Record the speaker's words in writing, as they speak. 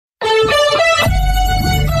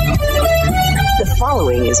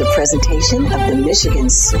following is a presentation of the Michigan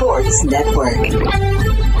Sports Network.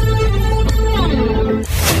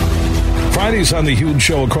 Fridays on the Huge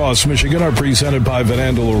Show across Michigan are presented by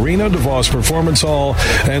Van Andel Arena, DeVos Performance Hall,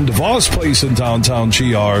 and DeVos Place in downtown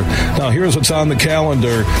GR. Now, here's what's on the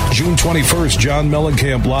calendar. June 21st, John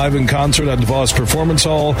Mellencamp live in concert at DeVos Performance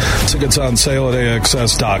Hall. Tickets on sale at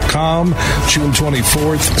AXS.com. June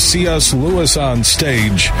 24th, C.S. Lewis on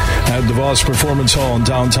stage at DeVos Performance Hall in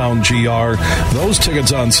downtown GR. Those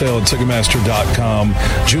tickets on sale at Ticketmaster.com.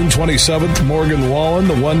 June 27th, Morgan Wallen,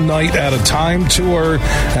 the One Night at a Time tour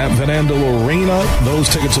at Van Andel Arena. Those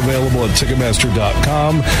tickets available at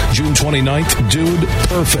Ticketmaster.com. June 29th, Dude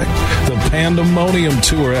Perfect, the Pandemonium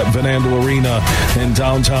Tour at Van Andel Arena in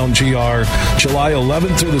downtown GR. July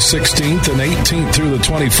 11th through the 16th and 18th through the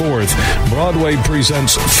 24th, Broadway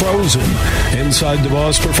presents Frozen inside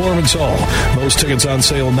DeVos Performance Hall. Those tickets on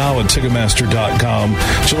sale now at Ticketmaster.com.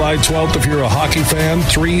 July 12th, if you're a hockey fan,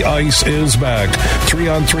 3 Ice is back.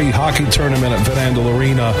 3-on-3 hockey tournament at Van Andel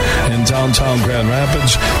Arena in downtown Grand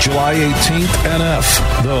Rapids. July 18th, NF,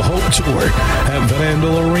 the Hope Tour at Van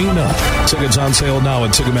Andel Arena. Tickets on sale now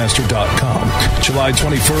at Ticketmaster.com. July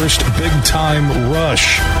 21st, Big Time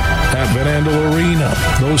Rush at Van Andel Arena.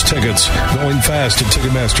 Those tickets going fast at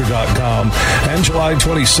Ticketmaster.com. And July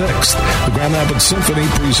 26th, the Grand Rapids Symphony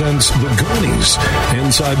presents The Goonies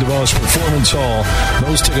inside DeVos Performance Hall.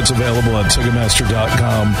 Those tickets available at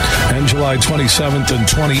Ticketmaster.com. And July 27th and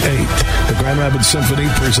 28th, the Grand Rapids Symphony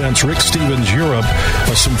presents Rick Stevens Europe,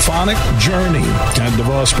 a symphonic journey at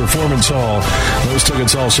DeVos Performance Hall. Those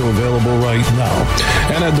tickets also available right now.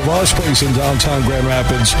 And at DeVos Place in downtown Grand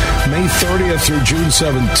Rapids, May 30th through June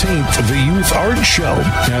 17th, the Youth Art Show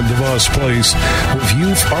at DeVos Place, with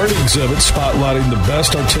youth art exhibits spotlighting the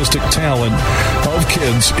best artistic talent of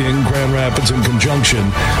kids in Grand Rapids in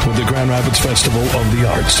conjunction with the Grand Rapids Festival of the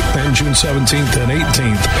Arts. And June 17th and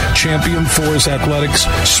 18th, Champion Force Athletics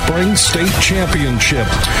Spring State Championship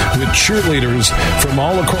with cheerleaders from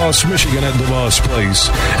all across Michigan at DeVos Place.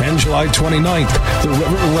 And July 29th, the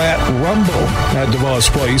River Rat Rumble at DeVos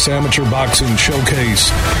Place, amateur boxing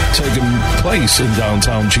showcase taking place in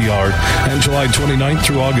downtown GR. And July 29th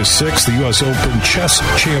through August 6th, the U.S. Open Chess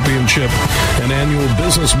Championship, an annual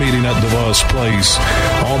business meeting at DeVos Place.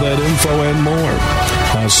 All that info and more.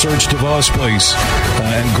 Search DeVos Place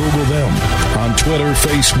and Google them on Twitter,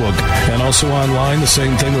 Facebook, and also online. The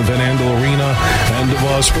same thing with Van Andel Arena and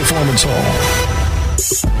DeVos Performance Hall.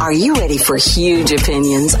 Are you ready for huge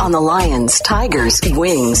opinions on the Lions, Tigers,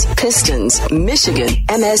 Wings, Pistons, Michigan,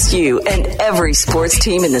 MSU, and every sports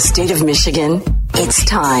team in the state of Michigan? It's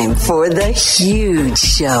time for The Huge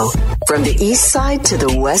Show. From the east side to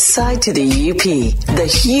the west side to the UP, The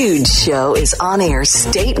Huge Show is on air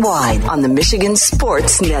statewide on the Michigan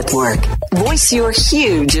Sports Network. Voice your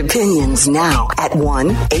huge opinions now at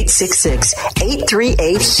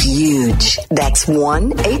 1-866-838-HUGE. That's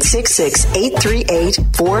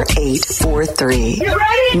 1-866-838-4843. You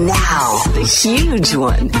ready? Now, the huge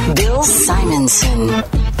one, Bill Simonson.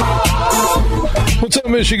 What's up,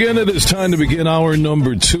 Michigan? It is time to begin hour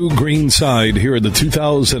number 2 Greenside here at the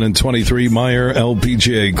 2023 Meijer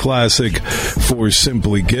LPGA Classic for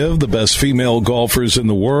Simply Give. The best female golfers in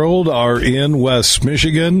the world are in West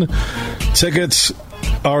Michigan. Tickets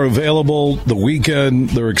are available the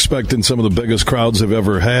weekend. They're expecting some of the biggest crowds they've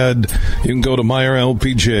ever had. You can go to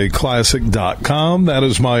MeijerLPGAClassic.com. That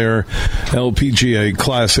is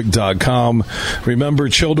MeijerLPGAClassic.com. Remember,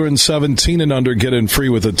 children 17 and under get in free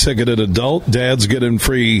with a ticketed adult. Dads get in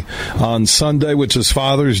free on Sunday, which is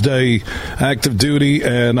Father's Day. Active duty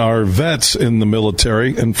and our vets in the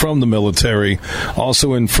military and from the military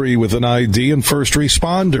also in free with an ID. And first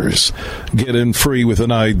responders get in free with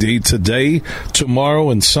an ID today,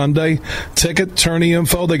 tomorrow, and Sunday. Ticket, tourney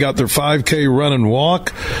info. They got their 5K run and walk,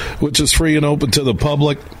 which is free and open to the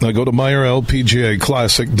public. Now go to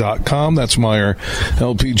MeijerLPGAClassic.com. That's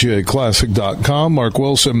MeijerLPGAClassic.com. Mark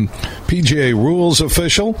Wilson, PGA Rules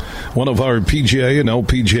official, one of our PGA and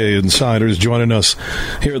LPGA insiders, joining us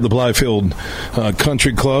here at the Blythefield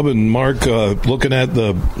Country Club. And Mark, looking at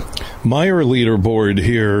the Meijer leaderboard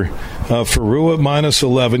here, Faru at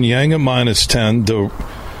 -11, Yang at -10,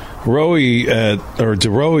 DeRoe at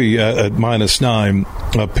 -9,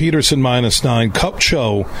 Peterson -9,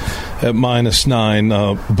 Kupcho at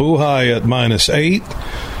 -9, Buhai at -8,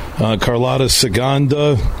 Carlotta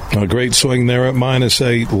Saganda, a great swing there at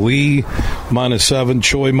 -8, Lee -7,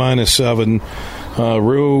 Choi -7,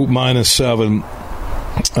 Rue -7,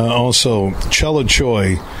 also Chella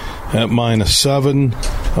Choi at -7,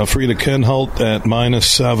 Frida Kenhult at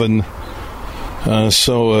 -7,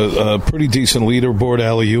 So a pretty decent leaderboard.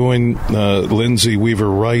 Allie Ewing, Lindsay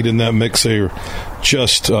Weaver-Wright in that mix. They're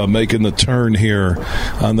just making the turn here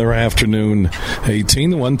on their afternoon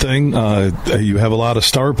 18. One thing, you have a lot of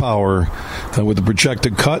star power with the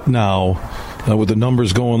projected cut now. With the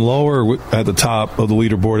numbers going lower at the top of the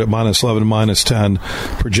leaderboard at -11, -10.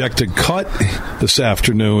 Projected cut this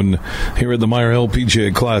afternoon here at the Meijer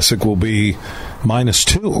LPGA Classic will be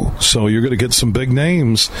 -2. So you're going to get some big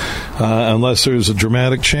names unless there's a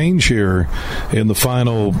dramatic change here in the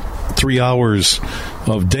final 3 hours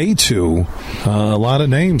of day 2. A lot of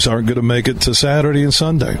names aren't going to make it to Saturday and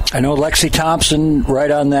Sunday. I know Lexi Thompson right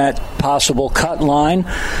on that possible cut line.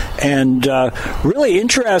 And really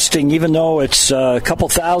interesting, even though it's a couple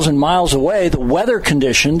thousand miles away, the weather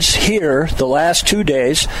conditions here the last 2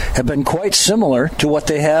 days have been quite similar to what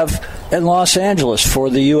they have in Los Angeles for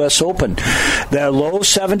the U.S. Open. The low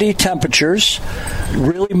 70 temperatures,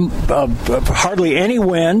 really hardly any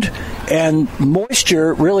wind, and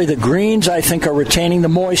moisture. Really, the greens, I think, are retaining the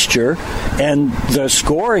moisture, and the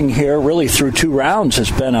scoring here really through 2 rounds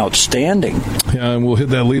has been outstanding. Yeah, and we'll hit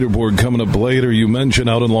that leaderboard coming up later. You mentioned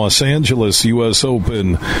out in Los Angeles, U.S.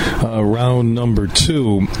 Open, round number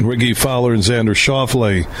 2. Ricky Fowler and Xander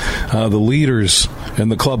Schauffele, the leaders in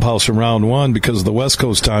the clubhouse in round 1 because of the West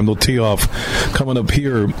Coast time. They'll tee off coming up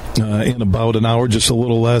here in about an hour, just a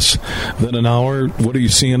little less than an hour. What are you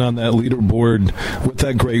seeing on that leaderboard with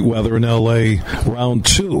that great weather in L.A. round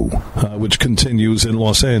 2, which continues in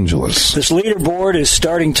Los Angeles? This leaderboard is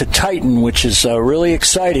starting to tighten, which is really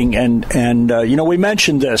exciting. And we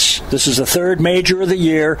mentioned this. This is the 3rd major of the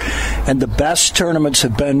year, and the best tournaments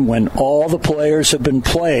have been when all the players have been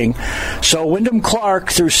playing. So Wyndham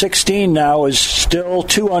Clark through 16 now is still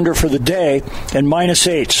 2 under for the day and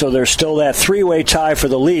 -8. So there's still that 3-way tie for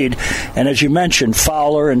the lead. And as you mentioned,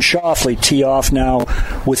 Fowler and Schauffele tee off now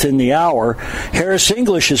within the hour. Harris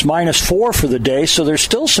English is -4 for the day, so there's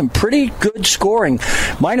still some pretty good scoring.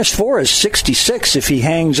 -4 is 66 if he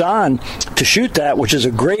hangs on to shoot that, which is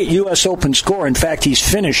a great U.S. Open score. In fact, he's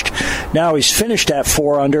finished at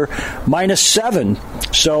 4 under, -7.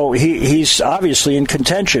 So he's obviously in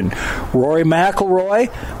contention. Rory McIlroy,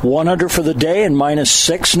 1 under for the day and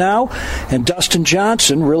 -6 now. And Dustin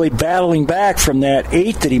Johnson really battling back from that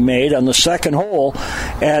 8 that he made on the second hole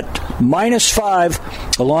at -5,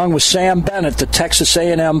 along with Sam Bennett, the Texas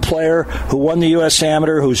A&M player who won the U.S.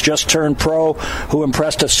 Amateur, who's just turned pro, who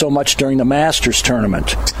impressed us so much during the Masters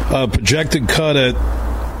tournament. Projected cut at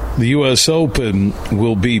the U.S. Open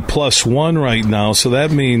will be +1 right now, so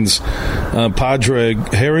that means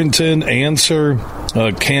Padraig Harrington, Answer,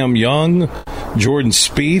 Cam Young, Jordan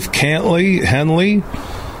Spieth, Cantlay, Henley,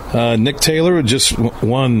 Nick Taylor just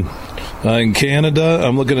won in Canada.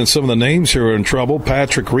 I'm looking at some of the names here who are in trouble.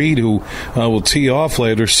 Patrick Reed, who will tee off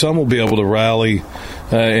later. Some will be able to rally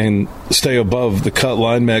and stay above the cut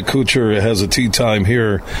line. Matt Kuchar has a tee time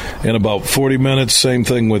here in about 40 minutes. Same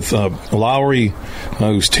thing with Lowry,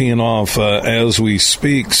 who's teeing off as we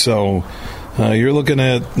speak. So you're looking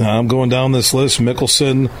at, I'm going down this list,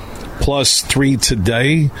 Mickelson +3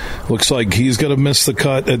 today. Looks like he's going to miss the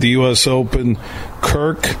cut at the U.S. Open.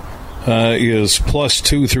 Kirk is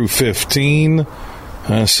 +2 through 15.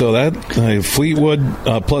 So that Fleetwood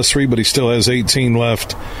 +3, but he still has 18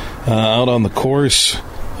 left out on the course.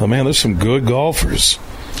 Oh, man, there's some good golfers.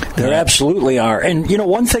 There absolutely are. And,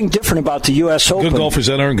 one thing different about the U.S. Open. Good golfers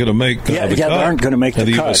that aren't going to make the cut. They aren't going to make the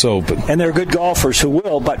cut. U.S. Open. And there are good golfers who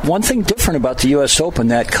will. But one thing different about the U.S. Open,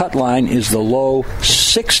 that cut line is the low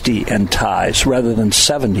 60 in ties rather than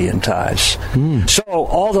 70 in ties. So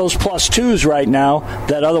all those +2s right now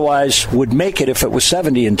that otherwise would make it if it was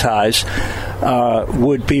 70 in ties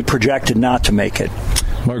would be projected not to make it.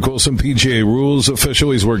 Mark Wilson, PGA Rules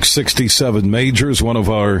official. He's worked 67 majors. One of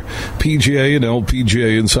our PGA and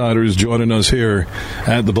LPGA insiders joining us here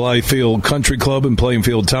at the Blythefield Country Club in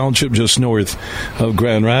Plainfield Township, just north of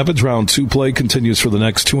Grand Rapids. Round 2 play continues for the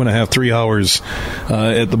next 2.5-3 hours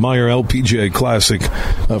at the Meijer LPGA Classic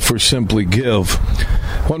for Simply Give.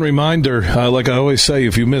 One reminder, like I always say,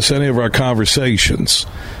 if you miss any of our conversations,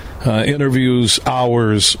 interviews,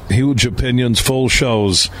 hours, huge opinions, full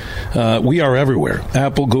shows. We are everywhere.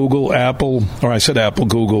 Apple, Google, Apple. Or I said Apple,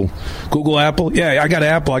 Google. Google, Apple. Yeah, I got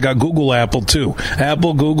Apple. I got Google, Apple, too.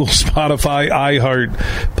 Apple, Google, Spotify, iHeart,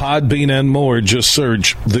 Podbean, and more. Just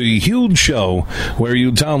search The Huge Show where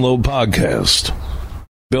you download podcast.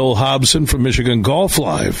 Bill Hobson from Michigan Golf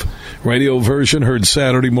Live. Radio version heard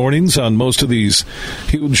Saturday mornings on most of these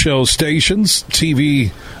Huge Show stations.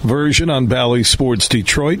 TV version on Bally Sports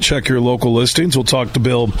Detroit. Check your local listings. We'll talk to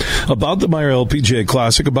Bill about the Meijer LPGA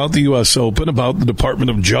Classic, about the U.S. Open, about the Department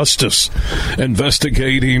of Justice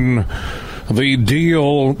investigating the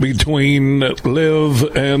deal between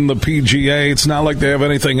LIV and the PGA. It's not like they have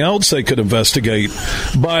anything else they could investigate.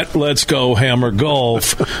 But let's go Hammer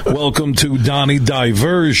Golf. Welcome to Donnie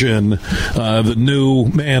Diversion, the new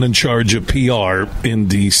man in charge of PR in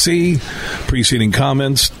D.C. Preceding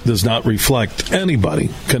comments does not reflect anybody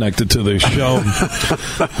connected to this show.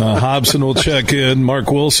 Hobson will check in.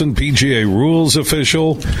 Mark Wilson, PGA Rules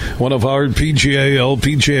official, one of our PGA,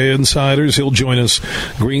 LPGA insiders. He'll join us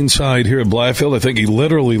greenside here at Blythefield. I think he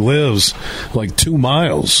literally lives like 2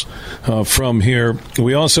 miles from here.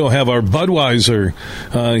 We also have our Budweiser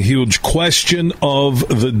huge question of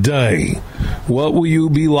the day. What will you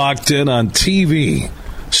be locked in on TV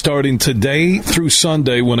starting today through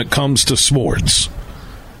Sunday when it comes to sports?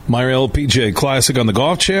 Meyer LPGA Classic on the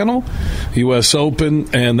Golf Channel, U.S.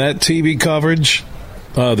 Open, and that TV coverage.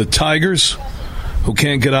 The Tigers, who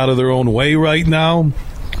can't get out of their own way right now.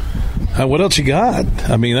 What else you got?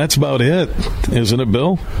 I mean, that's about it, isn't it,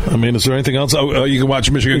 Bill? I mean, is there anything else? You can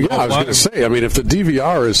watch Michigan Golf. I was going to say, I mean, if the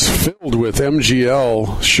DVR is filled with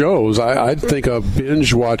MGL shows, I'd think a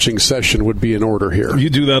binge-watching session would be in order here. You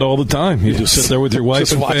do that all the time. You just sit there with your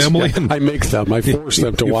wife and family. I make them. I force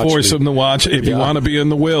them to watch. You force them to watch. If you want to be in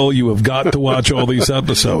the will, you have got to watch all these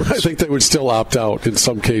episodes. I think they would still opt out in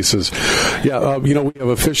some cases. Yeah, we have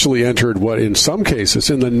officially entered what, in some cases,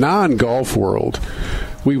 in the non-golf world,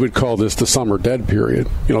 we would call this the summer dead period.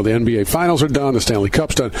 The NBA Finals are done. The Stanley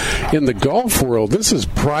Cup's done. In the golf world, this is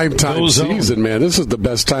prime time season, man. This is the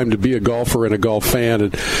best time to be a golfer and a golf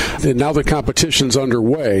fan. And now the competition's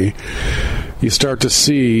underway. You start to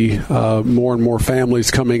see more and more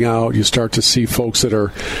families coming out. You start to see folks that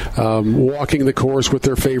are walking the course with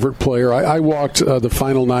their favorite player. I walked the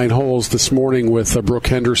final 9 holes this morning with Brooke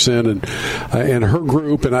Henderson and her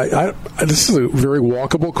group. And this is a very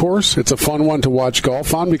walkable course. It's a fun one to watch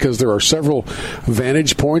golf on because there are several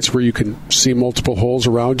vantage points where you can see multiple holes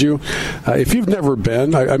around you. If you've never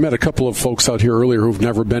been, I met a couple of folks out here earlier who've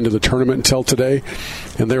never been to the tournament until today.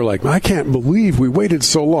 And they're like, I can't believe we waited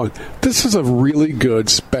so long. This is a really good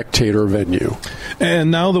spectator venue.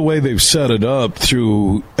 And now the way they've set it up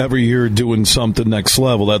through every year doing something next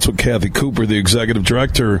level, that's what Kathy Cooper, the executive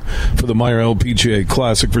director for the Meyer LPGA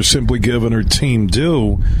Classic for Simply Give and her team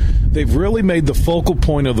do. They've really made the focal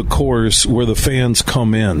point of the course where the fans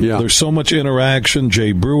come in. Yeah. There's so much interaction.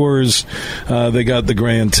 Jay Brewers, they got the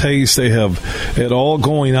Grand Taste. They have it all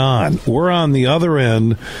going on. We're on the other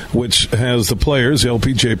end, which has the players, the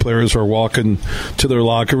LPGA players are walking to their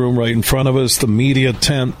locker room right in front of us, the media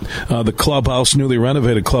tent, the clubhouse, newly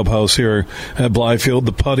renovated clubhouse here at Blythefield,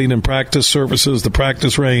 the putting and practice surfaces, the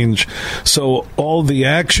practice range. So all the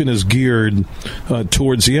action is geared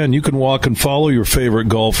towards the end. You can walk and follow your favorite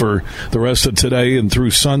golfer the rest of today and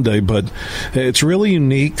through Sunday, but it's really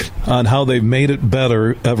unique on how they've made it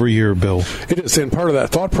better every year, Bill. It is, and part of that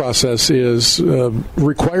thought process is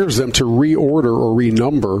requires them to reorder or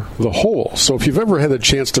renumber the hole. So if you've ever had a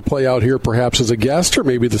chance to play out here perhaps as a guest, or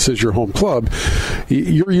maybe this is your home club,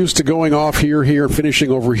 you're used to going off here,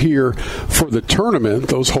 finishing over here. For the tournament,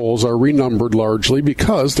 those holes are renumbered largely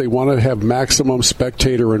because they want to have maximum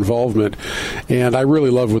spectator involvement, and I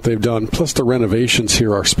really love what they've done. Plus, the renovations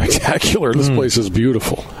here are spectacular. This place is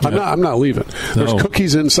beautiful. Yeah. I'm not leaving. There's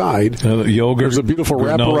cookies inside. Yogurt. There's a beautiful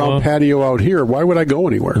wraparound patio out here. Why would I go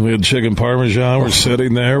anywhere? We had chicken parmesan. We're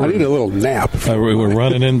sitting there. I need a little nap. We're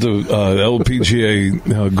running into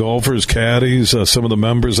LPGA golfers, caddies, some of the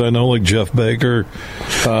members I know, like Jeff Baker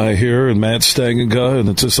here and Matt Stangenga, and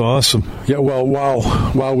it's just awesome. Yeah, well,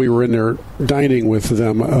 while we were in there dining with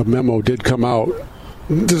them, a memo did come out.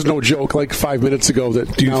 There's no joke, like 5 minutes ago,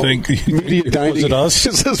 that do you think media dining, was it us?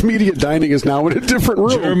 It says media dining is now in a different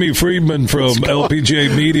room. Jeremy Friedman from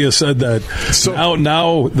LPGA Media said that. So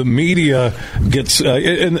now the media gets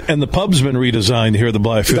and the pub's been redesigned here at the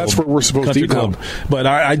Blythefield. That's where we're supposed Country to eat Club. now. But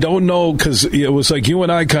I don't know, because it was like you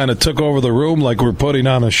and I kind of took over the room like we're putting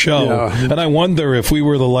on a show. Yeah. And I wonder if we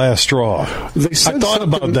were the last straw. I thought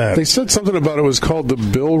about that. They said something about it was called the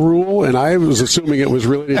Bill Rule, and I was assuming it was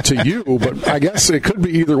related to you, but I guess it could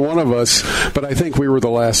be either one of us, but I think we were the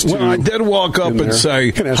last two. Well, I did walk up and say,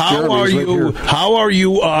 how are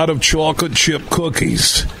you out of chocolate chip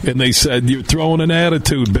cookies? And they said, you're throwing an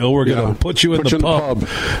attitude, Bill. We're going to put you in the pub.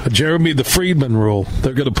 Jeremy, the Friedman rule.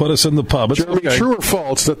 They're going to put us in the pub. It's Jeremy, true or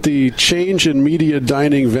false that the change in media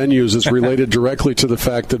dining venues is related directly to the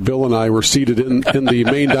fact that Bill and I were seated in the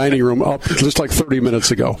main dining room up just like 30 minutes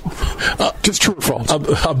ago? Just true or false?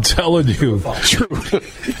 I'm telling you. True.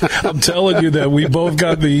 I'm telling you that we both both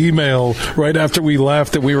got the email right after we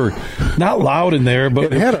left, and we were not loud in there, but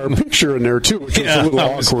it had our picture in there too, which was a little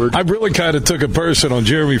awkward. I really kind of took it personal.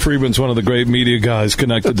 Jeremy Friedman's one of the great media guys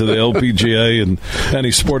connected to the LPGA and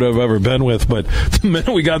any sport I've ever been with. But the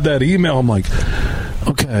minute we got that email, I'm like,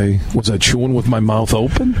 okay, was I chewing with my mouth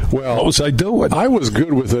open? Well, what was I doing? I was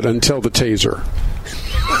good with it until the taser.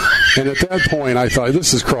 And at that point, I thought,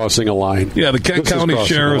 this is crossing a line. Yeah, the Kent County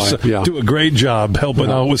Sheriffs do a great job helping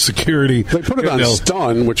out with security. They put it on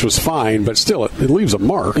stun, which was fine, but still, it leaves a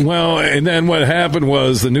mark. Well, and then what happened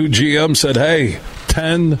was the new GM said, hey,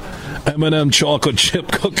 10 M&M chocolate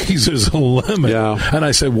chip cookies is a limit. Yeah. And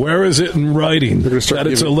I said, where is it in writing that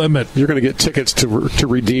it's a limit? You're going to get tickets to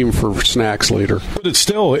redeem for snacks later. But it's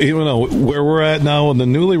still, even though where we're at now in the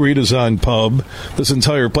newly redesigned pub, this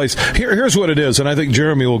entire place, here's what it is, and I think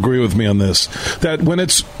Jeremy will agree with me on this, that when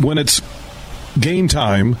it's game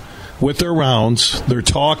time, with their rounds, they're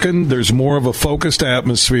talking. There's more of a focused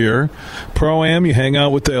atmosphere. Pro-Am, you hang out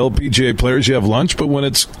with the LPGA players. You have lunch. But when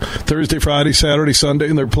it's Thursday, Friday, Saturday, Sunday,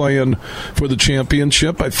 and they're playing for the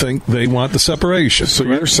championship, I think they want the separation. So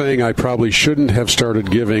you're saying I probably shouldn't have started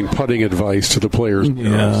giving putting advice to the players.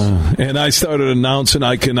 Yeah, and I started announcing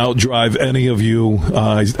I can outdrive any of you.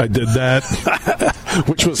 I did that.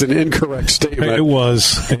 Which was an incorrect statement. It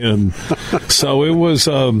was. And so it was,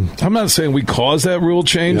 I'm not saying we caused that rule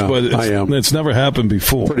change, but it's never happened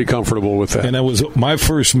before. Pretty comfortable with that. And that was my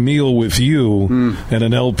first meal with you in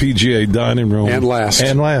an LPGA dining room. And last.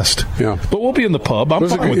 Yeah. But we'll be in the pub.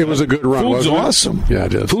 It was a good run. Food's awesome. Yeah,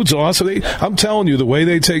 it is. Food's awesome. I'm telling you, the way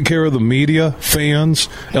they take care of the media, fans,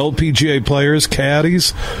 LPGA players,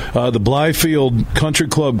 caddies, the Blyfield Country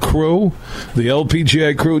Club crew, the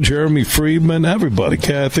LPGA crew, Jeremy Friedman, everybody,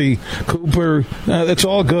 Kathy Cooper, it's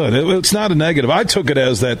all good. It's not a negative. I took it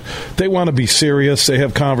as that they want to be serious. They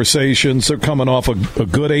have conversations. They're coming off a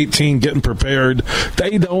good 18, getting prepared.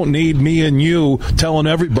 They don't need me and you telling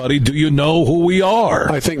everybody, do you know who we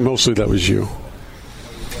are? I think mostly that was you.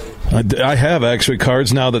 I have actually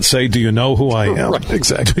cards now that say, do you know who I am? Right,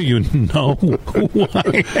 exactly. Do you know who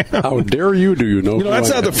I am? How dare you, do you know who that's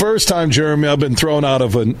I not am? The first time, Jeremy, I've been thrown out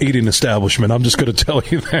of an eating establishment. I'm just going to tell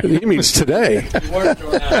you that. He means today.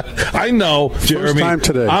 I know, Jeremy. First time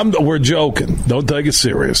today. We're joking. Don't take it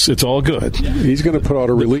serious. It's all good. He's going to put out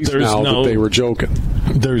a release that they were joking.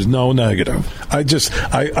 There's no negative.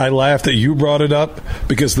 I laughed that you brought it up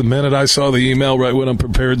because the minute I saw the email right when I'm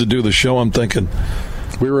prepared to do the show, I'm thinking,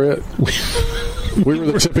 we were it. We were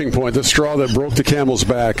the tipping point, the straw that broke the camel's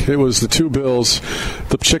back. It was the 2 bills,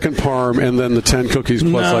 the chicken parm, and then the 10 cookies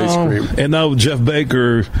plus ice cream. And now Jeff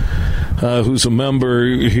Baker, who's a member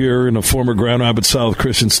here and a former Grand Rapids South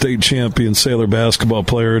Christian State champion sailor basketball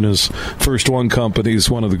player in his First One company, is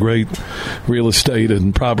one of the great real estate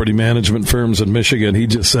and property management firms in Michigan. He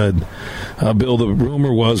just said, Bill, the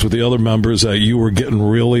rumor was with the other members that you were getting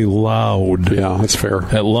really loud. Yeah, that's fair.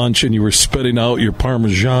 At lunch, and you were spitting out your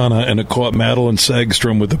Parmigiana, and it caught Madeline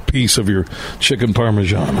Sagstrom with a piece of your chicken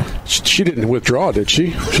Parmigiana. She didn't withdraw, did she?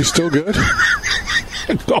 She's still good?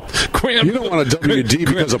 Graham, you don't want a WD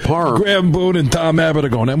because of parm. Graham Boone and Tom Abbott are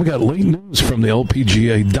going, and we got late news from the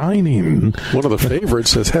LPGA dining. One of the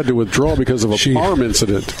favorites has had to withdraw because of a parm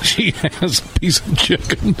incident. She has a piece of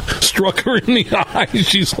chicken struck her in the eye.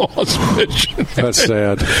 She's lost vision. That's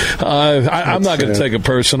sad. I'm not going to take it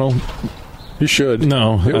personal. You should.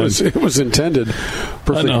 No. It was intended.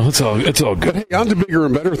 I know. It's all good. But hey, on to bigger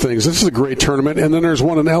and better things. This is a great tournament, and then there's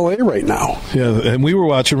one in L.A. right now. Yeah, and we were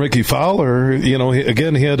watching Ricky Fowler. He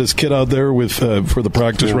had his kid out there with for the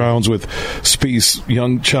practice rounds with Spieth's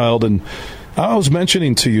young child, and I was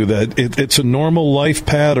mentioning to you that it's a normal life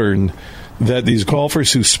pattern that these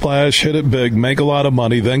golfers who splash, hit it big, make a lot of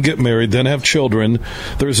money, then get married, then have children,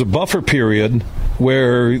 there's a buffer period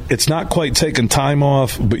where it's not quite taking time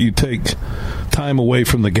off, but you take time away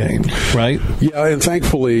from the game, right? Yeah, and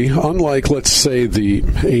thankfully, unlike, let's say, the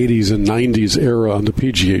 80s and 90s era on the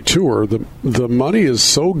PGA Tour, the money is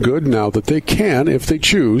so good now that they can, if they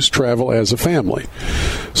choose, travel as a family.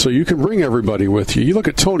 So you can bring everybody with you. You look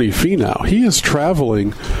at Tony Finau. He is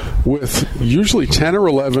traveling with usually 10 or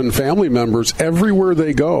 11 family members everywhere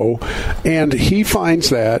they go, and he finds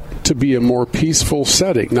that to be a more peaceful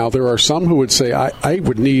setting. Now, there are some who would say, I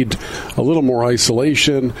would need a little more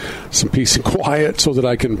isolation, some peace and quiet so that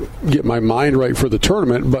I can get my mind right for the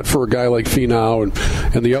tournament. But for a guy like Finau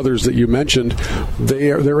and the others that you mentioned,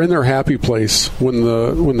 they're in their happy place when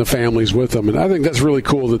the family's with them. And I think that's really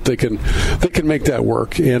cool that they can make that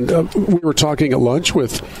work. And we were talking at lunch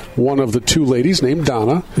with one of the 2 ladies named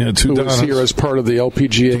Donna, who was here as part of the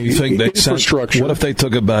LPGA infrastructure. What if they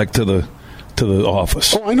took it back to to the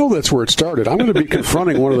office. Oh, I know that's where it started. I'm going to be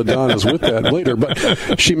confronting one of the Donnas with that later.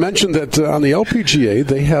 But she mentioned that on the LPGA,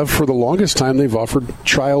 they have, for the longest time, they've offered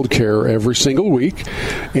child care every single week.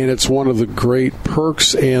 And it's one of the great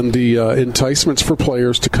perks and the enticements for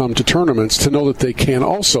players to come to tournaments to know that they can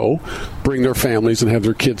also bring their families and have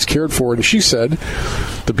their kids cared for. And she said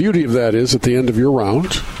the beauty of that is at the end of your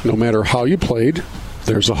round, no matter how you played,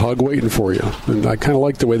 there's a hug waiting for you. And I kind of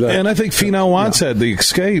like the way that... And I think Finau wants that, the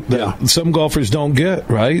escape that some golfers don't get,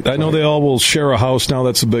 right? I know they all will share a house now.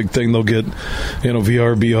 That's a big thing. They'll get,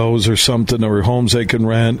 VRBOs or something, or homes they can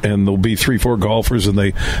rent, and there'll be 3-4 golfers, and they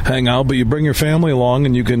hang out. But you bring your family along,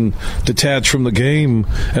 and you can detach from the game,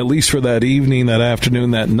 at least for that evening, that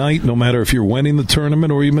afternoon, that night, no matter if you're winning the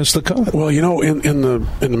tournament or you miss the cut. Well, in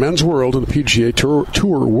the men's world, in the PGA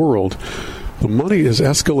Tour world, the money is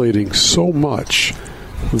escalating so much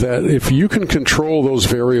that if you can control those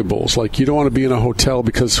variables, like you don't want to be in a hotel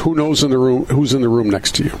because who knows who's in the room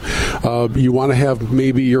next to you. You want to have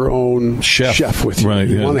maybe your own chef with you. Right,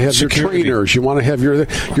 you want to have security. Your trainers. You want to have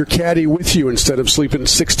your caddy with you instead of sleeping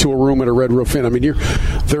 6 to a room at a Red Roof Inn. I mean,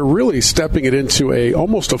 they're really stepping it into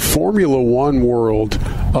almost a Formula One world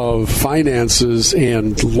of finances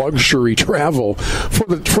and luxury travel for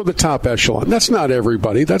the top echelon. That's not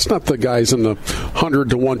everybody. That's not the guys in the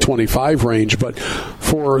 100 to 125 range, but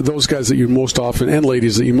for those guys that you most often, and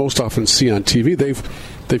ladies that you most often see on TV,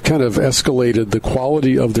 they've kind of escalated the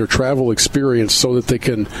quality of their travel experience so that they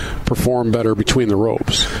can perform better between the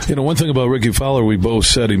ropes. One thing about Ricky Fowler, we both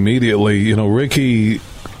said immediately, Ricky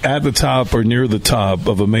at the top or near the top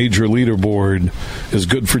of a major leaderboard is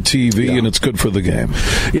good for TV and it's good for the game.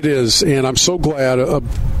 It is, and I'm so glad. A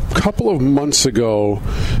couple of months ago,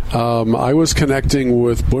 I was connecting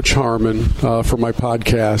with Butch Harmon for my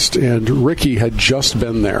podcast, and Ricky had just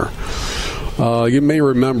been there. You may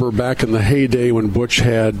remember back in the heyday when Butch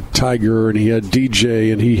had Tiger and he had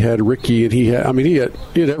DJ and he had Ricky and he had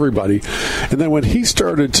everybody. And then when he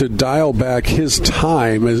started to dial back his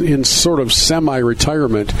time in sort of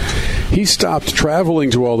semi-retirement, he stopped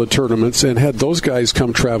traveling to all the tournaments and had those guys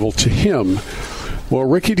come travel to him. Well,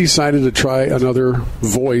 Ricky decided to try another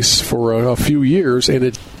voice for a few years,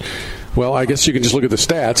 and well, I guess you can just look at the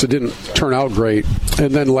stats. It didn't turn out great.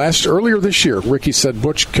 And then earlier this year, Ricky said,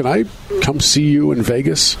 Butch, can I come see you in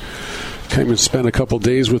Vegas? Came and spent a couple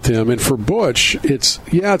days with him. And for Butch, it's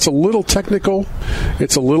a little technical.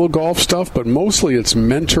 It's a little golf stuff, but mostly it's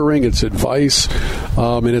mentoring, it's advice,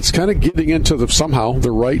 and it's kind of getting into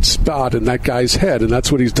the right spot in that guy's head. And that's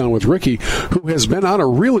what he's done with Ricky, who has been on a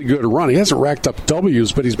really good run. He hasn't racked up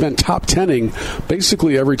W's, but he's been top 10ing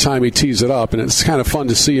basically every time he tees it up. And it's kind of fun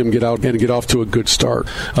to see him get out and get off to a good start.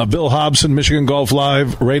 Bill Hobson, Michigan Golf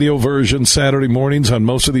Live, radio version Saturday mornings on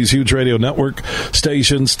most of these huge radio network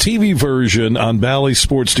stations, TV version on Bally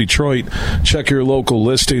Sports Detroit. Check your local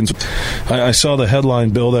listings. I saw the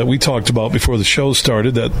headline, Bill, that we talked about before the show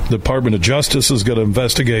started, that the Department of Justice is going to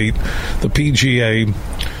investigate the PGA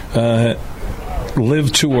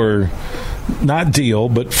Live Tour, not deal,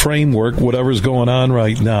 but framework, whatever's going on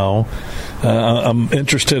right now. I'm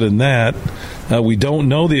interested in that. We don't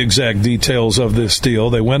know the exact details of this deal.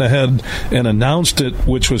 They went ahead and announced it,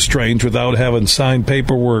 which was strange, without having signed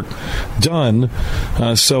paperwork done.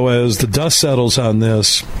 So as the dust settles on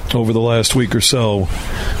this over the last week or so,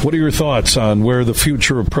 what are your thoughts on where the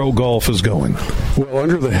future of pro golf is going? Well,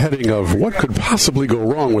 under the heading of what could possibly go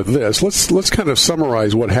wrong with this, let's kind of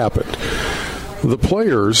summarize what happened. The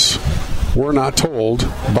players were not told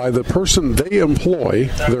by the person they employ,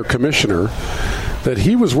 their commissioner, that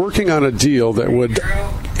he was working on a deal that would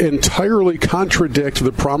entirely contradict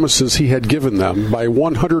the promises he had given them by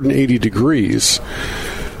 180 degrees.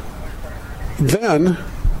 Then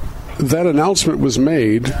that announcement was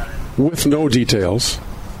made with no details.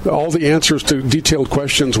 All the answers to detailed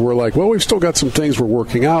questions were like, well, we've still got some things we're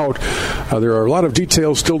working out. There are a lot of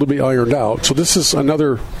details still to be ironed out. So this is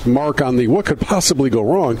another mark on the what could possibly go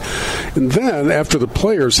wrong. And then after the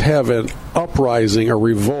players have an uprising, a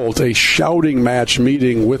revolt, a shouting match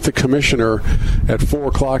meeting with the commissioner at 4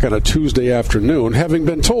 o'clock on a Tuesday afternoon, having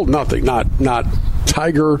been told nothing, not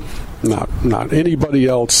Tiger, not anybody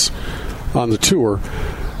else on the tour,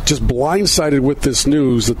 just blindsided with this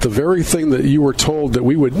news that the very thing that you were told that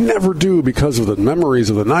we would never do because of the memories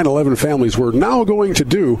of the 9/11 families we're now going to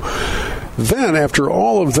do. Then, after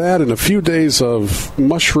all of that and a few days of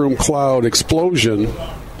mushroom cloud explosion,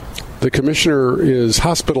 the commissioner is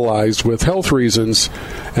hospitalized with health reasons,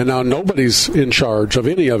 and now nobody's in charge of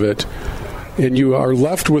any of it. And you are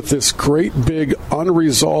left with this great big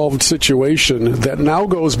unresolved situation that now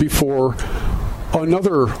goes before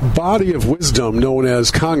another body of wisdom known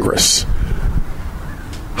as Congress.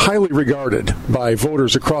 highly regarded by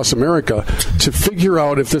voters across America to figure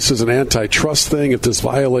out if this is an antitrust thing, if this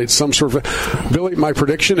violates some sort of... Billy, my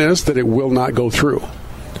prediction is that it will not go through.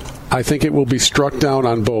 I think it will be struck down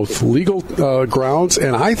on both legal grounds,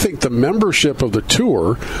 and I think the membership of the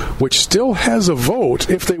tour, which still has a vote,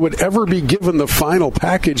 if they would ever be given the final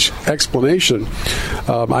package explanation,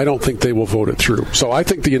 I don't think they will vote it through. So I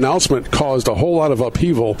think the announcement caused a whole lot of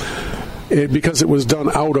upheaval because it was done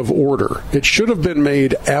out of order. It should have been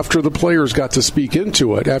made after the players got to speak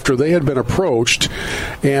into it, after they had been approached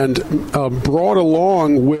and brought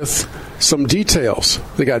along with some details.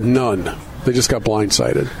 They got none. They just got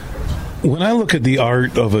blindsided. When I look at the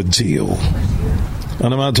art of a deal,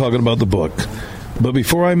 and I'm not talking about the book, but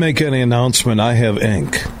before I make any announcement, I have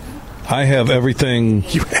ink. I have everything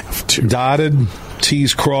you have to. Dotted,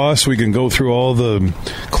 T's crossed. We can go through all the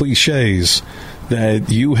cliches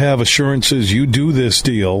that you have assurances you do this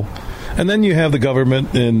deal. And then you have the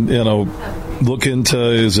government and, look into,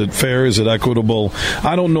 is it fair, is it equitable?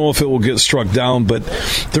 I don't know if it will get struck down, but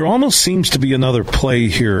there almost seems to be another play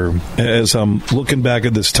here as I'm looking back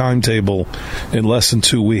at this timetable in less than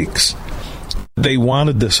 2 weeks. They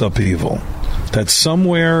wanted this upheaval. That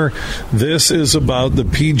somewhere this is about the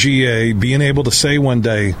PGA being able to say one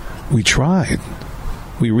day, we tried.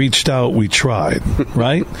 We reached out, we tried,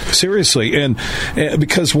 right? Seriously. And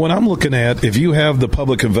because what I'm looking at, if you have the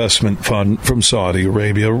public investment fund from Saudi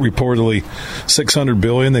Arabia, reportedly $600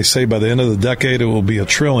 billion, they say by the end of the decade it will be $1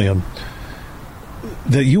 trillion,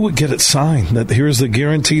 that you would get it signed, that here's the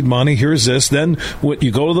guaranteed money, here's this. Then what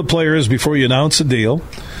you go to the players before you announce a deal,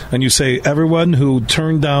 and you say everyone who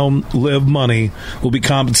turned down LIV money will be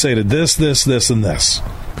compensated this, and this.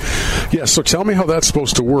 Yeah, so tell me how that's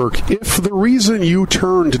supposed to work. If the reason you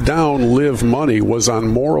turned down LIV money was on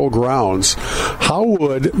moral grounds, how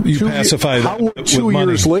would you pacify that? How would 2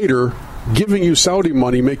 years later giving you Saudi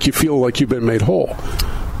money make you feel like you've been made whole?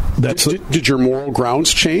 Did your moral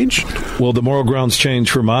grounds change? Well, the moral grounds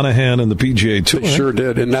changed for Monahan and the PGA Tour. They sure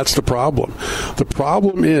did, and that's the problem. The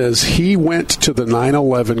problem is he went to the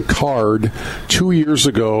 9/11 card 2 years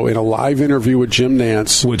ago in a live interview with Jim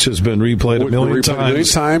Nantz, which has been replayed a million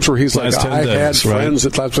times. Where he's like, I had friends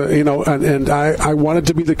that, and I wanted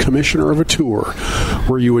to be the commissioner of a tour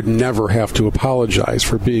where you would never have to apologize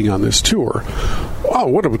for being on this tour. Wow,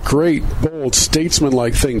 what a great, bold,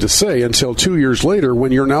 statesman-like thing to say until 2 years later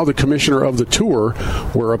when you're now the commissioner of the tour,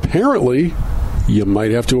 where apparently you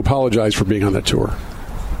might have to apologize for being on that tour.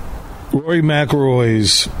 Rory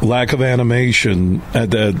McIlroy's lack of animation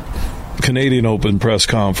at that Canadian Open press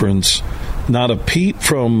conference, not a peep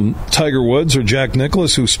from Tiger Woods or Jack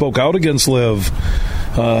Nicklaus, who spoke out against LIV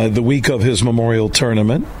the week of his Memorial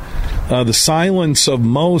Tournament. The silence of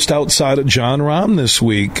most outside of Jon Rahm this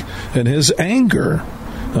week and his anger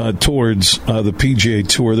towards the PGA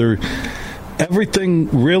Tour. Everything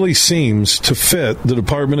really seems to fit the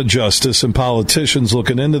Department of Justice and politicians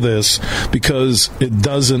looking into this because it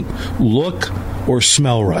doesn't look or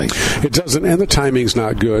smell right. It doesn't, and the timing's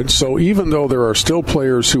not good. So even though there are still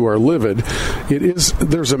players who are livid,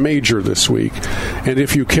 there's a major this week. And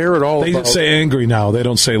if you care at all, they just say angry now. They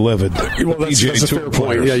don't say livid. Well, that's a fair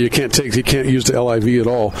point. Yeah, you can't use the LIV at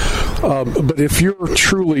all. But if you're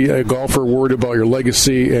truly a golfer worried about your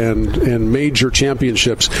legacy and major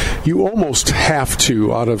championships, you almost have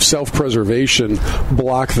to, out of self-preservation,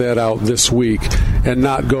 block that out this week and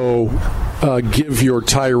not go give your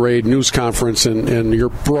tirade news conference and your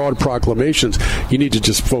broad proclamations. You need to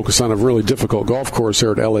just focus on a really difficult golf course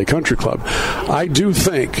here at LA Country Club. I do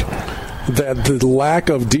think that the lack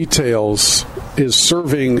of details is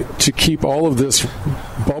serving to keep all of this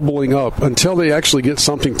bubbling up until they actually get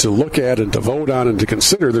something to look at and to vote on and to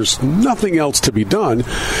consider. There's nothing else to be done.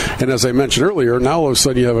 And as I mentioned earlier, now all of a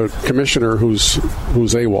sudden you have a commissioner who's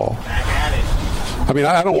AWOL. I mean,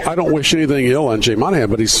 I don't wish anything ill on Jay Monahan,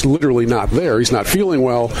 but he's literally not there. He's not feeling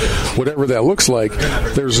well, whatever that looks like.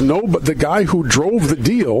 But the guy who drove the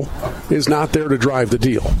deal is not there to drive the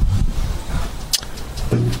deal.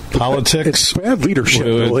 Politics. It's bad leadership,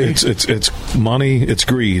 really. It's money, it's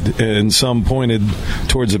greed. And some pointed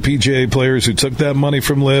towards the PGA players who took that money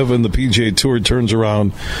from LIV, and the PGA Tour turns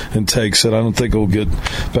around and takes it. I don't think it will get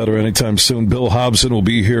better anytime soon. Bill Hobson will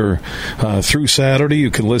be here through Saturday.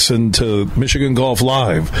 You can listen to Michigan Golf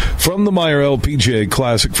Live from the Meyer LPGA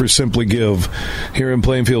Classic for Simply Give here in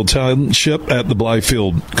Plainfield Township at the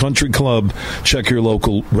Blythefield Country Club. Check your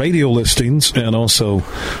local radio listings and also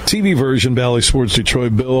TV version, Bally Sports Detroit.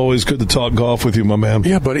 Bill, always good to talk golf with you, my man.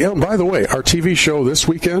 Yeah, buddy. By the way, our TV show this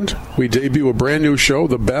weekend, we debut a brand new show,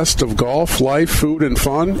 The Best of Golf, Life, Food, and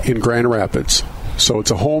Fun in Grand Rapids. So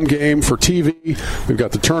it's a home game for TV. We've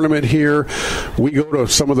got the tournament here. We go to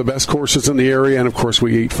some of the best courses in the area, and of course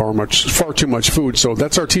we eat far too much food. So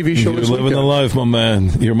that's our TV show. You're living the life, my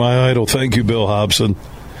man. You're my idol. Thank you, Bill Hobson.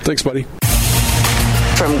 Thanks, buddy.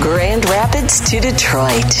 From Grand Rapids to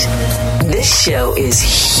Detroit, this show is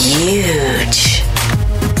huge.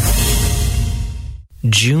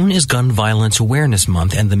 June is Gun Violence Awareness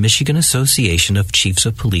Month, and the Michigan Association of Chiefs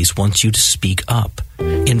of Police wants you to speak up.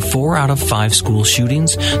 In 4 out of 5 school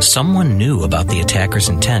shootings, someone knew about the attacker's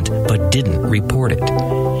intent but didn't report it.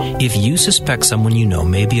 If you suspect someone you know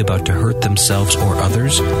may be about to hurt themselves or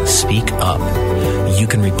others, speak up. You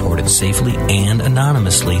can report it safely and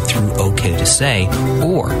anonymously through OK to Say,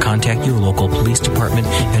 or contact your local police department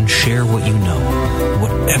and share what you know.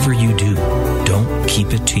 Whatever you do, don't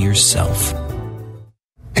keep it to yourself.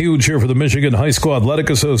 Huge here for the Michigan High School Athletic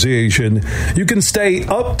Association. You can stay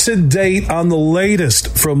up to date on the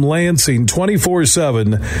latest from Lansing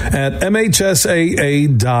 24/7 at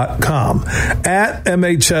MHSAA.com, at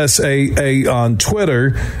MHSAA on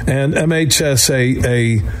Twitter, and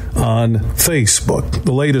MHSAA on Facebook.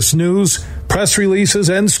 The latest news, press releases,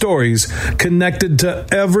 and stories connected to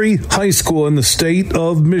every high school in the state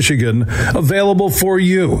of Michigan, available for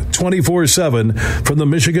you 24/7 from the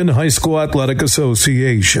Michigan High School Athletic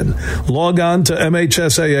Association. Log on to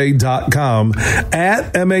MHSAA.com,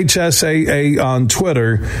 at MHSAA on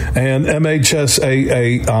Twitter, and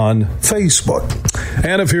MHSAA on Facebook.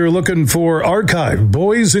 And if you're looking for archived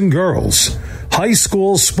boys and girls high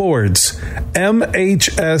school sports,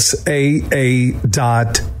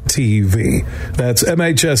 MHSAA.TV. That's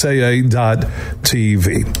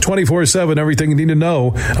MHSAA.TV. 24/7, everything you need to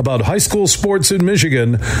know about high school sports in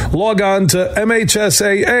Michigan. Log on to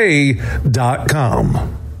MHSAA.com.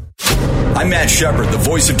 I'm Matt Shepard, the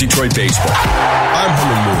voice of Detroit baseball. I'm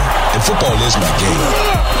Herman Moore, and football is my game.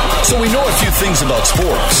 So we know a few things about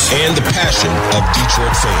sports. And the passion of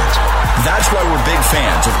Detroit fans. That's why we're big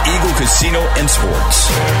fans of Eagle Casino and Sports.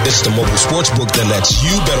 It's the mobile sports book that lets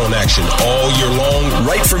you bet on action all year long.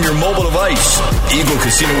 Right from your mobile device. Eagle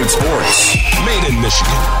Casino and Sports. Made in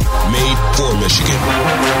Michigan. Made for Michigan.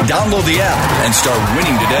 Download the app and start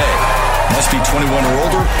winning today. Must be 21 or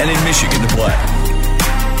older and in Michigan to play.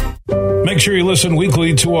 Make sure you listen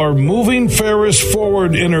weekly to our Moving Ferris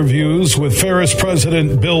Forward interviews with Ferris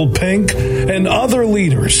President Bill Pink and other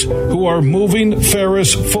leaders who are moving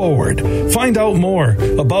Ferris forward. Find out more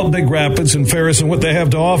about Big Rapids and Ferris and what they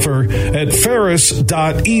have to offer at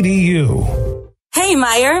ferris.edu. Hey,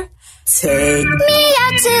 Meyer. Take me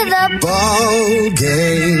out to the ball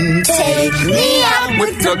game. Take me out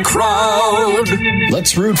with the crowd.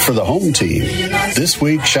 Let's root for the home team. This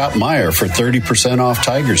week, shop Meyer for 30% off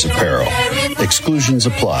Tigers apparel. Exclusions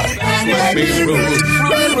apply.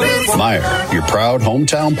 Meyer, your proud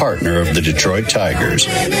hometown partner of the Detroit Tigers.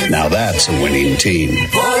 Now that's a winning team.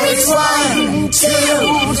 For it's 1,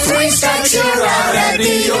 2, 3 strikes, you're out at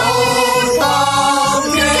the old ball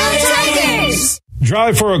game. Tigers!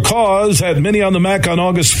 Drive for a Cause at Mini on the Mac on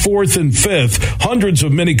August 4th and 5th. Hundreds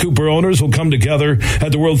of Mini Cooper owners will come together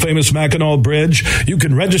at the world-famous Mackinac Bridge. You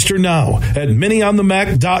can register now at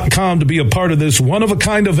minionthemac.com to be a part of this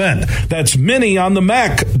one-of-a-kind event. That's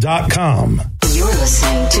minionthemac.com. You're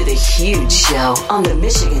listening to The Huge Show on the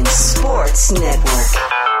Michigan Sports Network.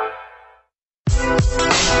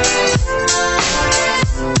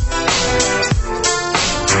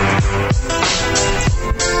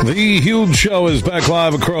 The Huge Show is back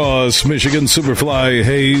live across Michigan. Superfly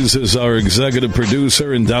Hayes is our executive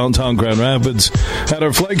producer in downtown Grand Rapids at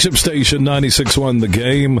our flagship station, 96.1 The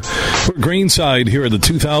Game. We're Greenside here at the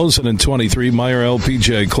 2023 Meyer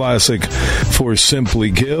LPGA Classic for Simply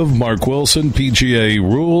Give. Mark Wilson, PGA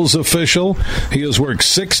Rules official. He has worked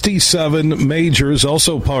 67 majors,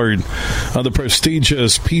 also part of the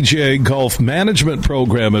prestigious PGA Golf Management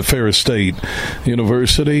Program at Ferris State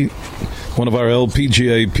University. One of our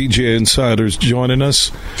PGA insiders joining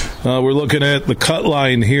us. We're looking at the cut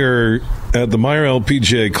line here at the Meyer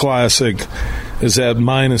LPGA Classic is at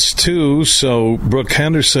 -2, so Brooke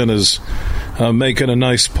Henderson is making a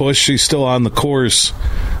nice push. She's still on the course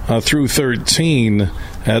through 13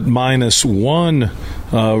 at -1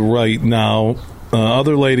 right now.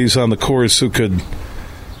 Other ladies on the course who could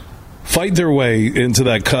fight their way into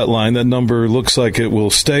that cut line. That number looks like it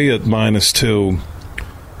will stay at -2.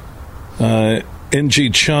 NG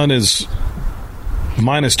Chun is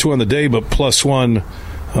 -2 on the day, but +1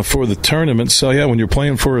 for the tournament. So, yeah, when you're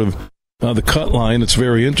playing for the cut line, it's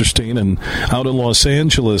very interesting. And out in Los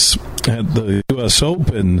Angeles, at the U.S.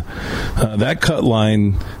 Open, that cut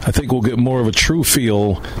line, I think we'll get more of a true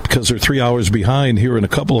feel because they're 3 hours behind here in a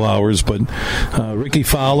couple of hours. But Ricky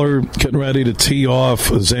Fowler getting ready to tee off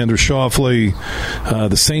Xander Schauffele.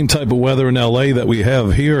 The same type of weather in L.A. that we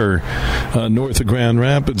have here north of Grand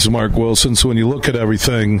Rapids, Mark Wilson. So when you look at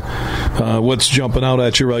everything, what's jumping out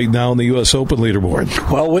at you right now in the U.S. Open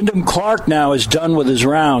leaderboard? Well, Wyndham Clark now is done with his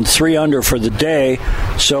round, 3 under for the day.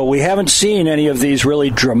 So we haven't seen any of these really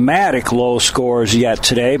dramatic low scores yet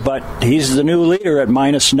today, but he's the new leader at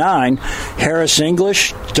 -9. Harris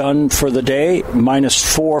English done for the day,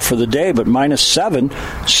 -4 for the day, but -7.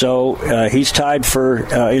 So he's tied for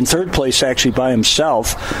in third place actually by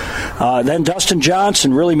himself. Then Dustin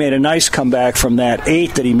Johnson really made a nice comeback from that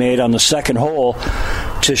 8 that he made on the second hole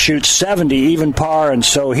to shoot 70 even par, and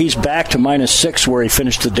so he's back to -6 where he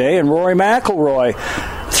finished the day. And Rory McIlroy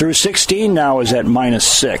through 16 now is at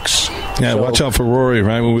 -6. Yeah, so watch out for Rory,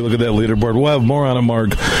 right, when we look at that leaderboard. We'll have more on it,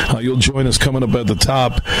 Mark. You'll join us coming up at the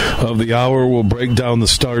top of the hour. We'll break down the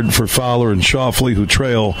start for Fowler and Schauffele, who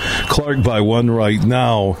trail Clark by 1 right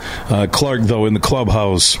now. Clark, though, in the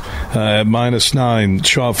clubhouse at -9.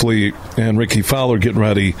 Schauffele and Ricky Fowler getting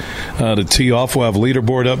ready to tee off. We'll have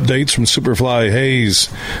leaderboard updates from Superfly Hayes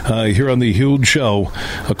here on the Huge Show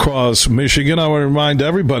across Michigan. I want to remind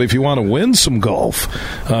everybody, if you want to win some golf,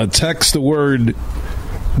 text the word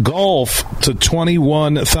golf to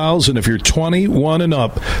 21,000. If you're 21 and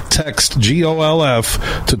up, text GOLF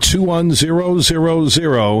to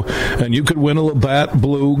 21000 and you could win a Labatt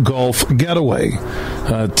Blue Golf Getaway.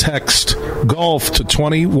 Text golf to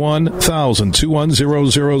 21,000,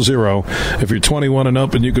 21000 if you're 21 and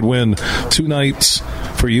up, and you could win 2 nights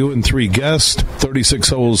for you and 3 guests, 36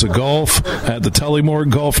 holes of golf at the Tullymore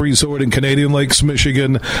Golf Resort in Canadian Lakes,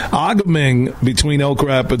 Michigan, Agaming between Elk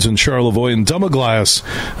Rapids and Charlevoix, and Dumaglass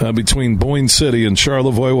between Boyne City and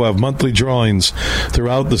Charlevoix. We'll have monthly drawings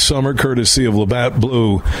throughout the summer, courtesy of Labatt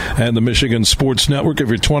Blue and the Michigan Sports Network. If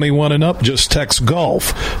you're 21 and up, just text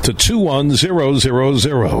golf to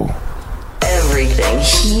 21000. Everything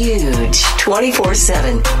huge,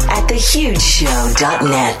 24/7 at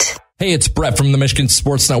thehugeshow.net. Hey, it's Brett from the Michigan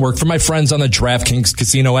Sports Network for my friends on the DraftKings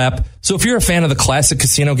Casino app. So if you're a fan of the classic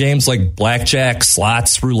casino games like blackjack,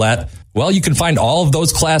 slots, roulette, well, you can find all of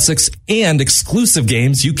those classics and exclusive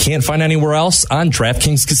games you can't find anywhere else on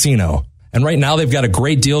DraftKings Casino. And right now, they've got a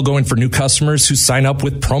great deal going for new customers who sign up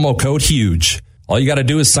with promo code HUGE. All you got to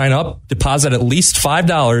do is sign up, deposit at least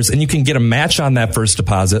 $5, and you can get a match on that first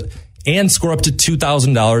deposit and score up to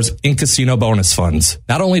 $2,000 in casino bonus funds.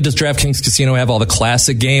 Not only does DraftKings Casino have all the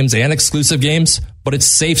classic games and exclusive games, but it's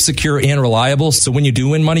safe, secure, and reliable, so when you do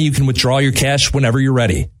win money, you can withdraw your cash whenever you're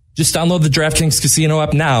ready. Just download the DraftKings Casino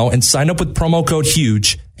app now and sign up with promo code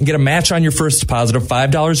HUGE and get a match on your first deposit of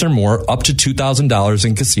 $5 or more up to $2,000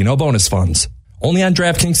 in casino bonus funds. Only on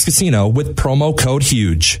DraftKings Casino with promo code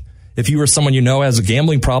HUGE. If you or someone you know has a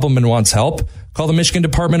gambling problem and wants help, call the Michigan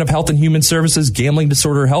Department of Health and Human Services Gambling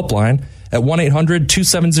Disorder Helpline at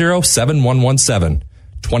 1-800-270-7117.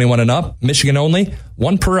 21 and up, Michigan only,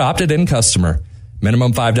 1 per opted-in customer.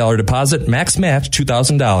 Minimum $5 deposit, max match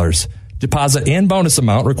 $2,000. Deposit and bonus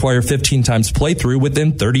amount require 15 times playthrough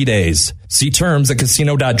within 30 days. See terms at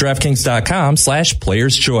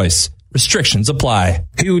casino.draftkings.com/playerschoice. Restrictions apply.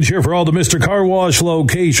 Huge here for all the Mr. Car Wash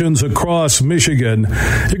locations across Michigan.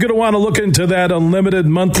 You're going to want to look into that unlimited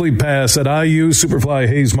monthly pass that I use. Superfly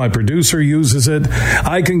Hayes, my producer, uses it.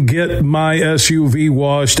 I can get my SUV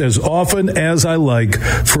washed as often as I like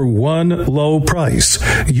for one low price.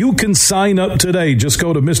 You can sign up today. Just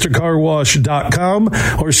go to MrCarWash.com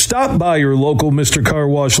or stop by your local Mr. Car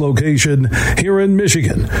Wash location here in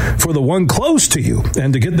Michigan for the one close to you.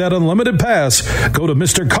 And to get that unlimited pass, go to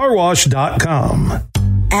MrCarWash.com.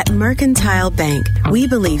 At Mercantile Bank, we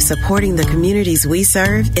believe supporting the communities we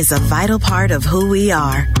serve is a vital part of who we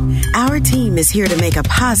are. Our team is here to make a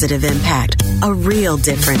positive impact, a real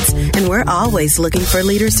difference, and we're always looking for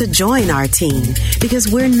leaders to join our team because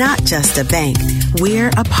we're not just a bank. We're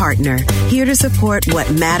a partner, here to support what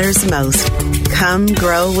matters most. Come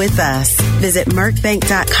grow with us. Visit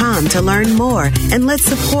mercbank.com to learn more, and let's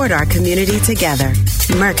support our community together.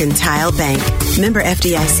 Mercantile Bank. Member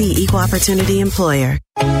FDIC, Equal Opportunity Employer.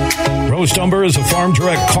 Roast Umber is a farm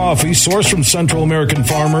direct coffee sourced from Central American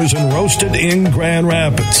farmers and roasted in Grand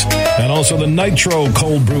Rapids. And also the Nitro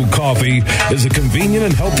Cold Brew Coffee is a convenient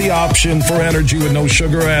and healthy option for energy with no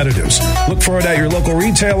sugar additives. Look for it at your local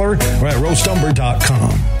retailer or at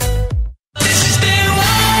roastumber.com.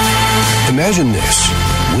 Imagine this.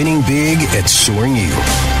 winning big at Soaring Eagle.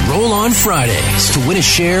 Roll on Fridays to win a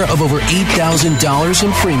share of over $8,000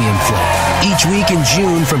 in premium play. Each week in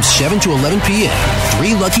June from 7 to 11 p.m.,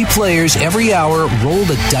 3 lucky players every hour roll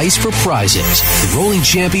the dice for prizes. The rolling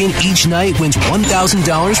champion each night wins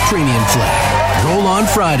 $1,000 premium play. Roll on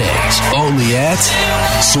Fridays, only at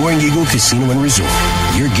Soaring Eagle Casino and Resort.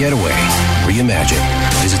 Your getaway reimagined.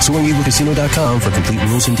 Visit SoaringEagleCasino.com for complete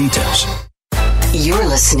rules and details. You're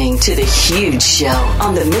listening to The Huge Show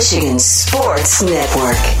on the Michigan Sports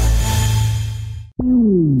Network.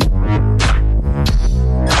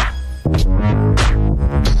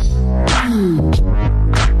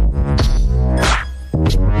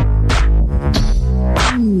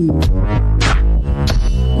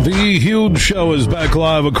 The Huge Show is back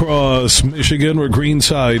live across Michigan. We're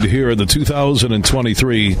Greenside here at the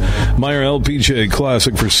 2023 Meyer LPGA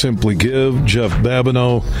Classic for Simply Give. Jeff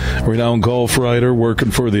Babineau, renowned golf writer working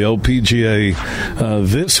for the LPGA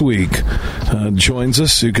this week, joins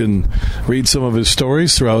us. You can read some of his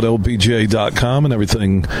stories throughout LPGA.com and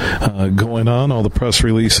everything going on, all the press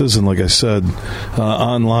releases, and like I said,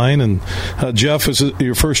 online. And Jeff, is it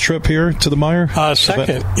your first trip here to the Meyer?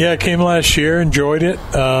 Second. Yeah, I came last year, enjoyed it.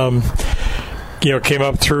 Came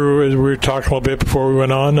up through, as we were talking a little bit before we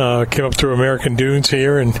went on, came up through American Dunes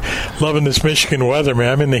here and loving this Michigan weather,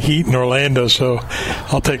 man. I'm in the heat in Orlando, so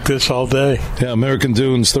I'll take this all day. Yeah, American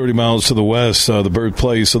Dunes, 30 miles to the west, the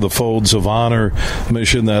birthplace of the Folds of Honor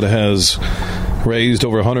mission that has raised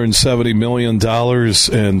over $170 million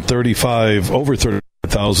and over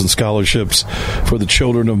 30,000 scholarships for the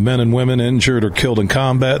children of men and women injured or killed in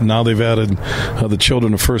combat. And now they've added the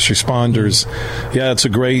children of first responders. Yeah, it's a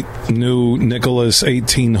great new Nicklaus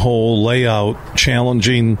 18-hole layout,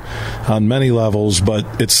 challenging on many levels, but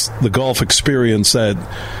it's the golf experience that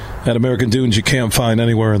at American Dunes you can't find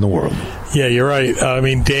anywhere in the world. Yeah, you're right. I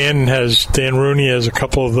mean, Dan Rooney has a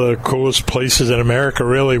couple of the coolest places in America,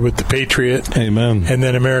 really, with the Patriot. Amen. And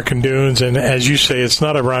then American Dunes. And as you say, it's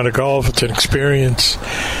not a round of golf, it's an experience.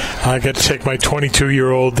 I got to take my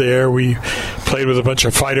 22-year-old there. We played with a bunch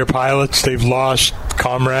of fighter pilots. They've lost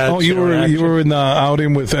comrades. Oh, you were in the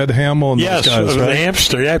outing with Ed Hamill and those guys, right? The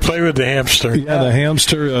Hamster. Yeah, I played with the Hamster. Yeah, the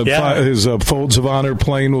Hamster. His Folds of Honor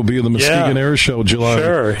plane will be in the Muskegon Air Show July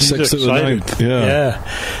 6th to the 9th.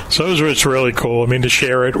 Yeah. So it was really cool. I mean, to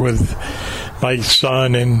share it with my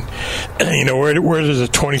son, and where does a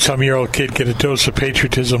 20-some-year-old kid get a dose of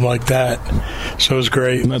patriotism like that? So it was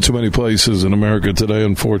great. Not too many places in America today,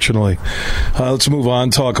 unfortunately. Let's move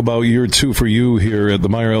on. Talk about year 2 for you here at the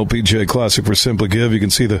Meyer LPGA Classic for Simply Give. You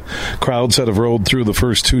can see the crowds that have rolled through the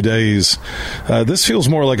first 2 days. This feels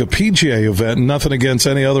more like a PGA event. Nothing against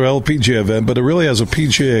any other LPGA event, but it really has a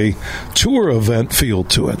PGA Tour event feel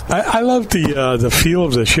to it. I love the feel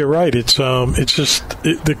of this. You're right. It's just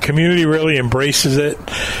the community really embraces it.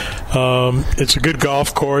 It's a good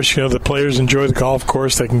golf course. The players enjoy the golf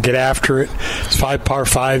course. They can get after it. It's 5 par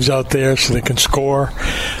 5s out there, so they can score.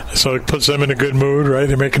 So it puts them in a good mood, right?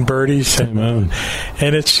 They're making birdies. Amen.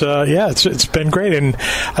 And it's been great. And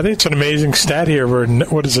I think it's an amazing stat here.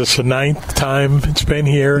 What is this, the 9th time it's been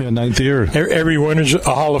here? Yeah, 9th year. Every winner's a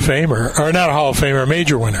Hall of Famer. Or not a Hall of Famer, a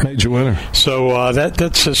major winner. Major winner. So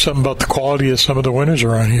that says something about the quality of some of the winners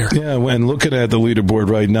around here. Yeah, and looking at the leaderboard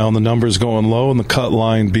right now, and the numbers going low and the cut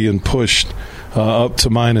line being pushed up to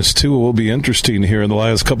 -2. It will be interesting here in the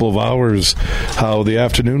last couple of hours how the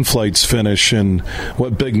afternoon flights finish and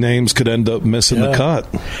what big names could end up missing the cut.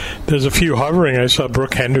 There's a few hovering. I saw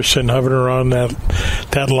Brooke Henderson hovering around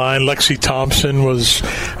that line. Lexi Thompson was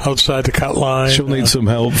outside the cut line. She'll need some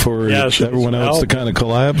help for everyone else to kind of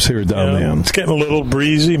collapse here down the end. It's getting a little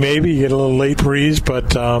breezy, maybe. You get a little late breeze,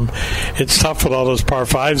 but it's tough with all those par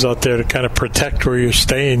 5s out there to kind of protect where you're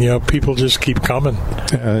staying. People just keep coming.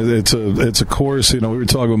 It's a course. We were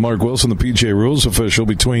talking with Mark Wilson, the PGA rules official,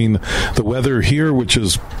 between the weather here, which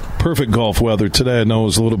is perfect golf weather today. I know it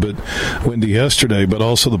was a little bit windy yesterday, but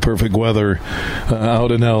also the perfect weather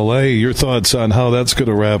out in L.A. Your thoughts on how that's going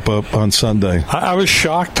to wrap up on Sunday? I was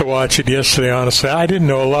shocked to watch it yesterday, honestly. I didn't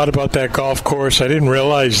know a lot about that golf course. I didn't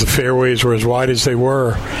realize the fairways were as wide as they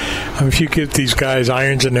were. If you give these guys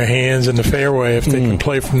irons in their hands in the fairway, if they can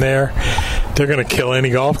play from there, they're going to kill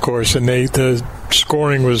any golf course. And the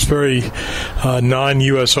scoring was very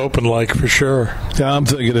non-U.S. Open-like for sure. Yeah, I'm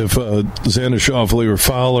thinking if Xander Schauffele or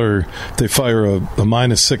Fowler, they fire a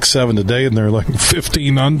 -6-7 today and they're like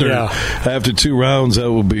 15 under after 2 rounds,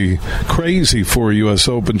 that would be crazy for U.S.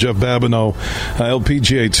 Open. Jeff Babineau,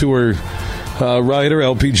 LPGA Tour writer,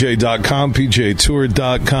 LPGA.com,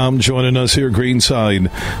 PGAtour.com, joining us here greenside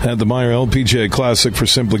at the Meyer LPGA Classic for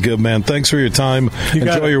Simply Give. Man, thanks for your time.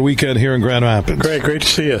 Enjoy your weekend here in Grand Rapids. Great to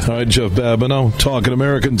see you. All right, Jeff Babineau talking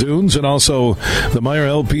American Dunes and also the Meyer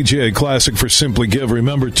LPGA Classic for Simply Give.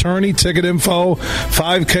 Remember, tourney ticket info,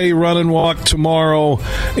 5K run and walk tomorrow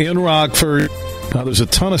in Rockford. Now, there's a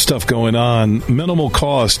ton of stuff going on. Minimal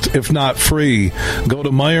cost, if not free. Go to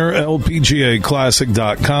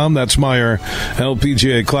MeyerLPGAClassic.com. That's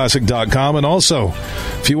MeyerLPGAClassic.com. And also,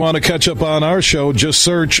 if you want to catch up on our show, just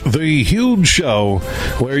search The Huge Show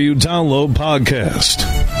where you download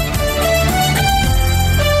podcast.